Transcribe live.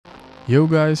Yo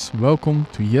guys, welcome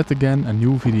to yet again a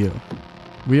new video.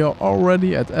 We are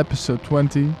already at episode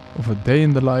 20 of a day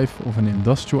in the life of an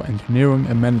industrial engineering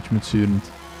and management student.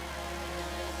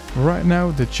 Right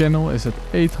now the channel is at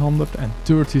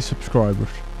 830 subscribers.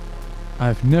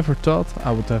 I've never thought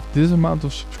I would have this amount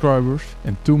of subscribers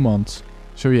in 2 months.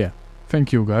 So yeah,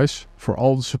 thank you guys for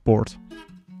all the support.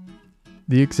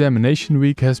 The examination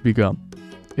week has begun.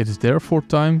 It is therefore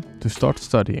time to start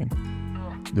studying.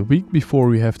 The week before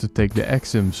we have to take the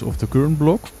exams of the current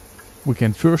block, we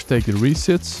can first take the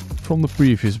resits from the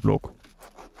previous block.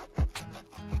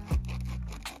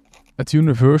 At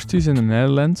universities in the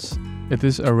Netherlands, it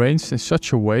is arranged in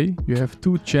such a way you have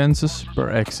 2 chances per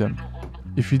exam.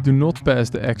 If you do not pass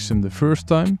the exam the first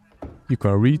time, you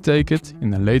can retake it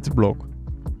in a later block.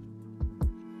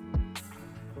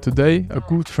 Today, a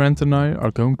good friend and I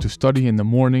are going to study in the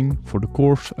morning for the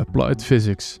course Applied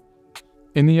Physics.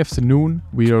 In the afternoon,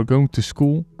 we are going to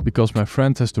school because my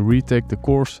friend has to retake the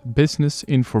course Business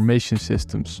Information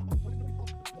Systems.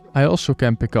 I also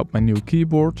can pick up my new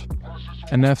keyboard,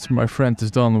 and after my friend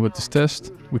is done with this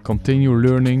test, we continue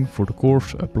learning for the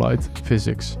course Applied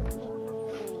Physics.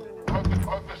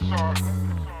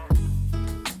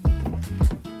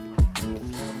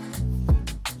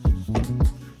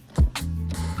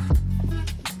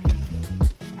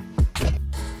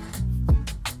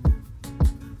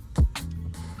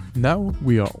 Now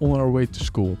we are on our way to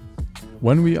school.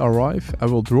 When we arrive, I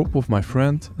will drop off my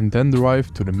friend and then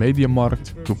drive to the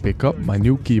Mediamarkt to pick up my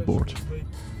new keyboard.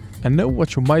 I know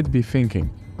what you might be thinking.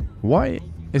 Why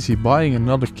is he buying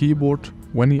another keyboard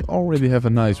when he already have a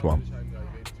nice one?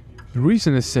 The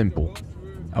reason is simple.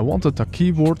 I wanted a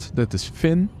keyboard that is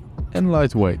thin and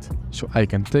lightweight, so I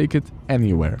can take it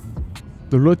anywhere.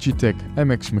 The Logitech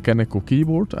MX mechanical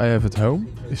keyboard I have at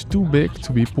home is too big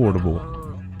to be portable.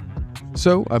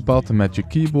 So I bought the Magic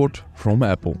Keyboard from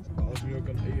Apple.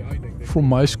 From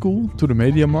my school to the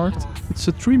Mediamarkt, it's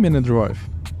a 3-minute drive.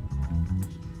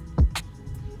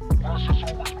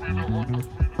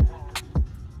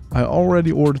 I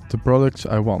already ordered the products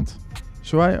I want,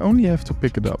 so I only have to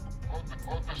pick it up.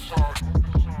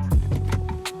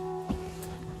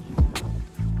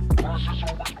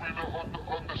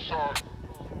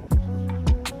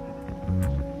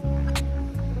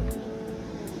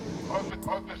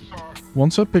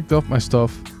 Once I picked up my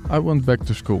stuff, I went back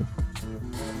to school.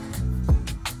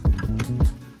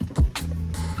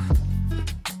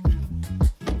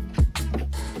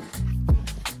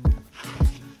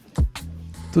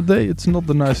 Today it's not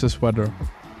the nicest weather.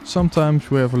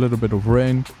 Sometimes we have a little bit of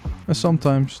rain and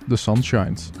sometimes the sun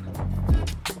shines.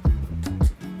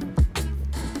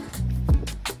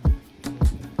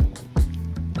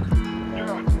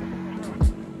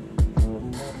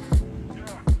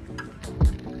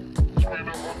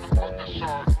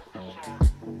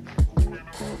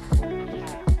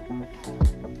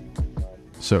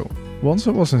 So, once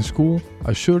I was in school,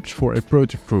 I searched for a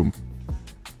project room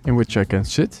in which I can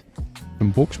sit,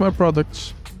 unbox my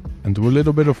products and do a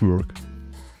little bit of work.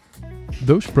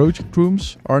 Those project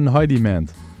rooms are in high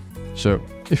demand. So,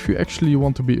 if you actually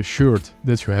want to be assured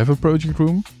that you have a project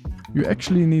room, you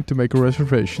actually need to make a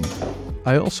reservation.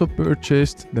 I also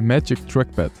purchased the Magic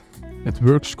Trackpad. It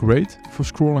works great for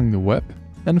scrolling the web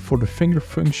and for the finger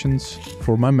functions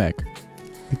for my Mac.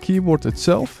 The keyboard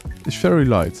itself is very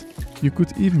light. You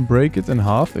could even break it in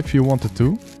half if you wanted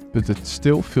to, but it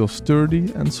still feels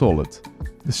sturdy and solid.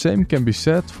 The same can be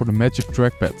said for the Magic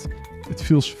Trackpad. It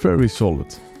feels very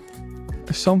solid.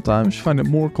 I sometimes find it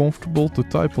more comfortable to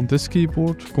type on this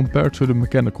keyboard compared to the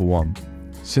mechanical one,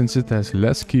 since it has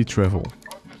less key travel.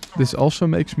 This also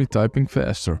makes me typing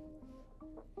faster.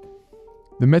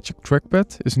 The Magic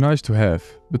Trackpad is nice to have,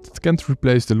 but it can't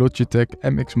replace the Logitech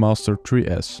MX Master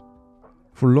 3S.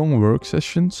 For long work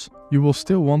sessions, you will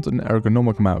still want an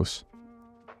ergonomic mouse.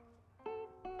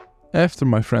 After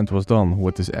my friend was done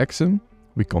with his exam,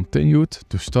 we continued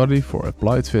to study for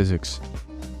Applied Physics.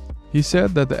 He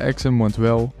said that the exam went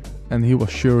well and he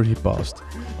was sure he passed.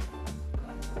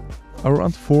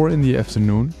 Around 4 in the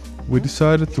afternoon, we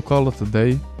decided to call it a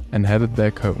day and headed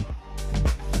back home.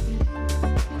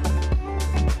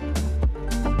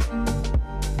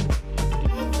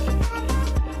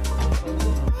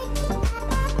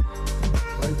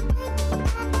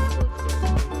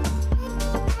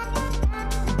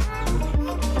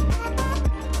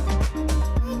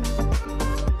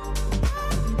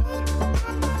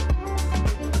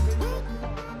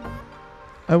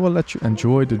 I will let you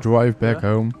enjoy the drive back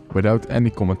home without any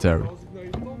commentary.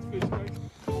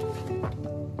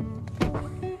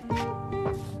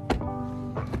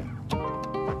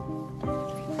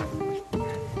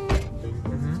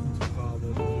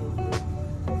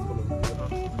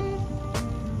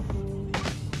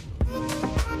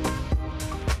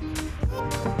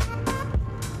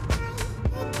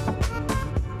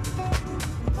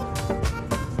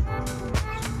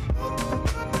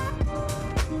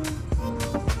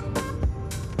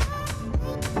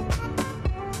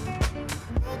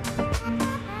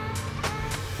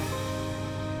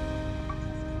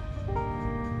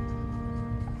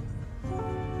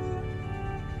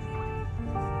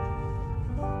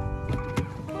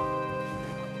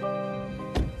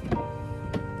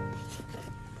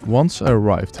 Once I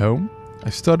arrived home, I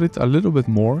studied a little bit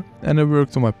more and I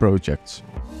worked on my projects.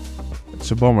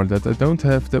 It's a bummer that I don't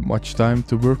have that much time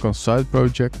to work on side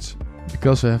projects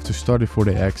because I have to study for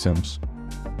the exams.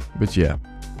 But yeah,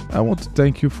 I want to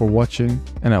thank you for watching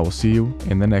and I will see you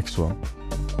in the next one.